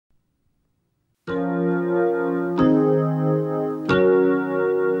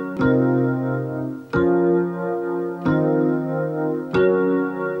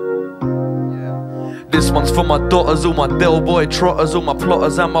one's for my daughters, all my Del Boy trotters, all my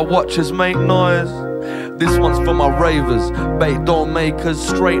plotters and my watchers make noise. This one's for my ravers, bait don't makers,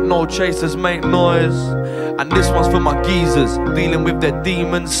 straight no chasers make noise. And this one's for my geezers, dealing with their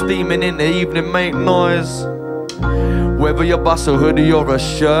demons, steaming in the evening make noise. Whether you bust a hoodie or a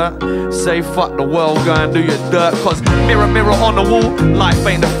shirt, say fuck the world, go and do your dirt. Cause mirror, mirror on the wall, life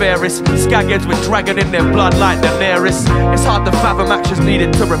ain't the fairest. Skagheads with dragon in their blood like Daenerys. It's hard to fathom actions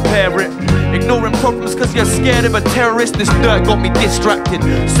needed to repair it. Ignoring problems cause you're scared of a terrorist. This dirt got me distracted,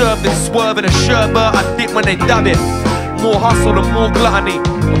 served and swerving a sherbet I dip when they dab it. More hustle and more gluttony,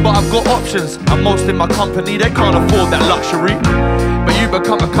 but I've got options, and most in my company, they can't afford that luxury. But you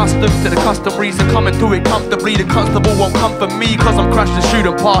become accustomed to the customaries and coming through it comfortably. The constable won't come for me cause I'm crashing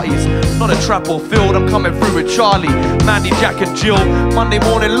student parties. Not a trap or field, I'm coming through with Charlie, Mandy, Jack and Jill. Monday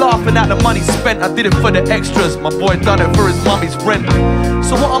morning laughing at the money spent, I did it for the extras. My boy done it for his mummy's rent.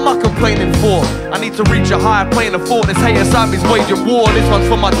 So what am I complaining for? I need to reach a higher plane of thought. This haters army's waging war. This one's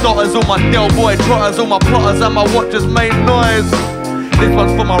for my daughters, all my Del Boy trotters, all my plotters and my watchers make noise. This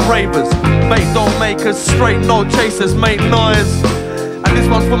one's for my ravers, bait don't makers, straight no chasers make noise. And this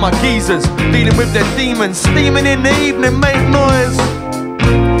one's for my geezers, dealing with their demons, steaming in the evening make noise.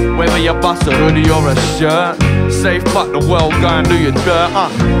 Whether you bust a hoodie or a shirt, say fuck the world, go and do your dirt.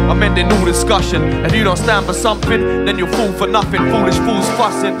 I'm ending all discussion. If you don't stand for something, then you'll fall for nothing. Foolish fools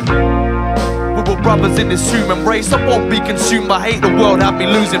fussing. We were brothers in this human race. I won't be consumed by hate. The world had me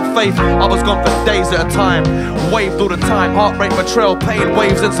losing faith. I was gone for days at a time, waved all the time. Heartbreak, betrayal, pain,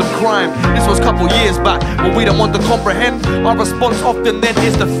 waves and some crime. This was a couple years back, but we don't want to comprehend. Our response often then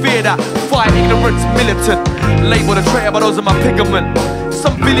is to fear that. Fight ignorance, militant. Label the traitor, but those are my pigment.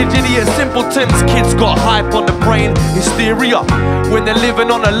 Some village idiot simpletons, kids got hype on the brain, hysteria. When they're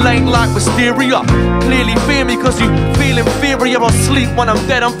living on a lane like wisteria. Clearly fear me cause you feel inferior. I'll sleep when I'm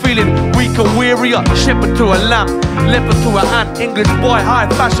dead, I'm feeling weak and wearier. Shepherd to a lamb, leopard to an ant. English boy, high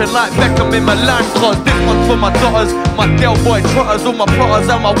fashion like Beckham in Milan. Cause this one's for my daughters, my Del Boy trotters, all my plotters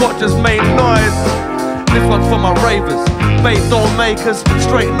and my watchers make noise. This one's for my ravers, bait don't makers,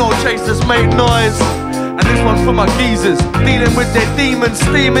 straight no chasers make noise. And this one's for my geezers, dealing with their demons,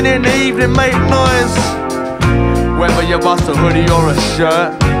 steaming in the evening make noise. Whether you bust a hoodie or a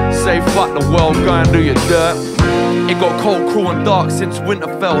shirt, say fuck the world, go and do your dirt. It got cold, cruel and dark since winter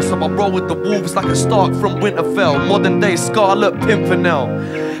fell, so I roll with the wolves like a Stark from Winterfell. Modern day Scarlet Pimpernel,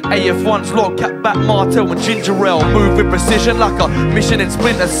 AF1's log cap back Martel and ginger ale. Move with precision like a mission in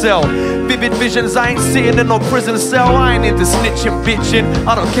Splinter Cell. Vivid visions, I ain't sitting in no prison cell. I ain't into snitching, bitching,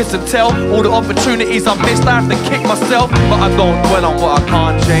 I don't kiss and tell. All the opportunities I missed, I have to kick myself. But I don't dwell on what I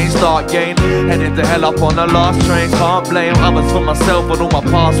can't change. Start gain, heading to hell up on the last train. Can't blame others for myself and all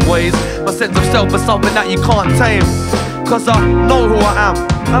my past ways. My sense of self is something that you can't tame. Cause I know who I am,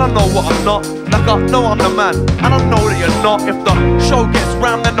 and I know what I'm not. Like I know I'm the man, and I know that you're not. If the show gets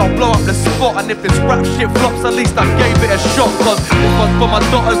rammed, then I'll blow up the spot. And if this rap shit flops, at least I gave it a shot. Cause this one's for my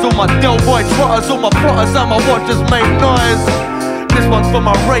daughters, all my Del Boy trotters, all my plotters and my watchers make noise. This one's for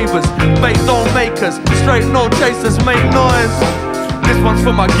my ravers, bait don't makers, straight no chasers make noise. This one's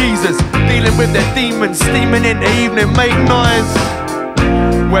for my geezers, dealing with their demons, steaming in the evening make noise.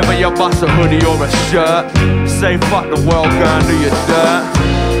 Whether you bust a hoodie or a shirt, say fuck the world, go and do your dirt.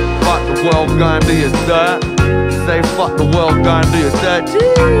 Fuck the world, go and do your dirt. Say fuck the world, go and do your dirt.